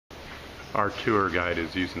Our tour guide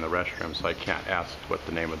is using the restroom, so I can't ask what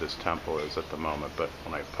the name of this temple is at the moment, but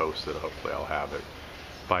when I post it, hopefully I'll have it.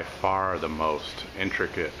 By far the most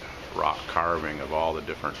intricate rock carving of all the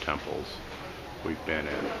different temples we've been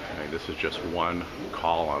in. I mean, this is just one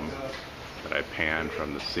column that I panned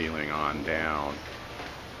from the ceiling on down,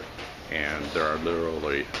 and there are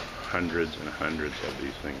literally hundreds and hundreds of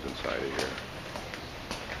these things inside of here.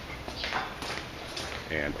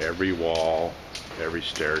 And every wall, every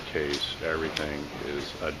staircase, everything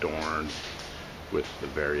is adorned with the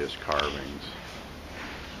various carvings.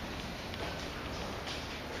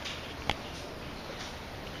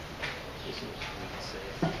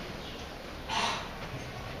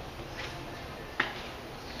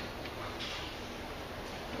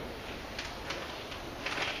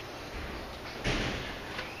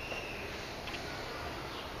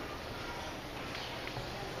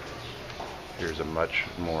 Here's a much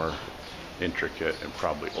more intricate and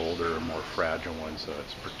probably older, more fragile one, so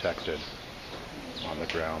it's protected on the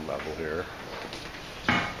ground level here.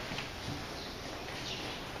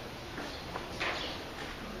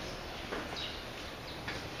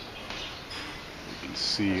 You can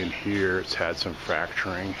see in here it's had some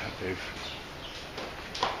fracturing.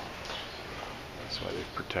 That's why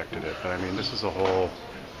they've protected it. But I mean, this is a whole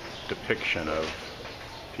depiction of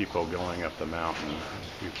people going up the mountain.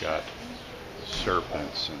 You've got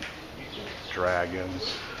serpents and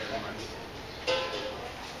dragons.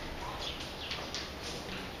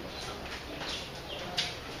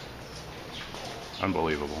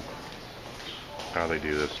 Unbelievable how they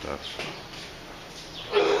do this stuff.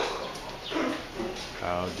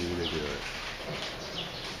 How do they do it?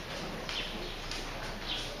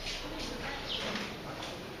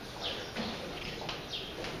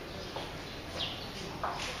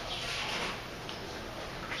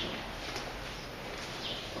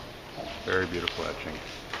 Very beautiful etching.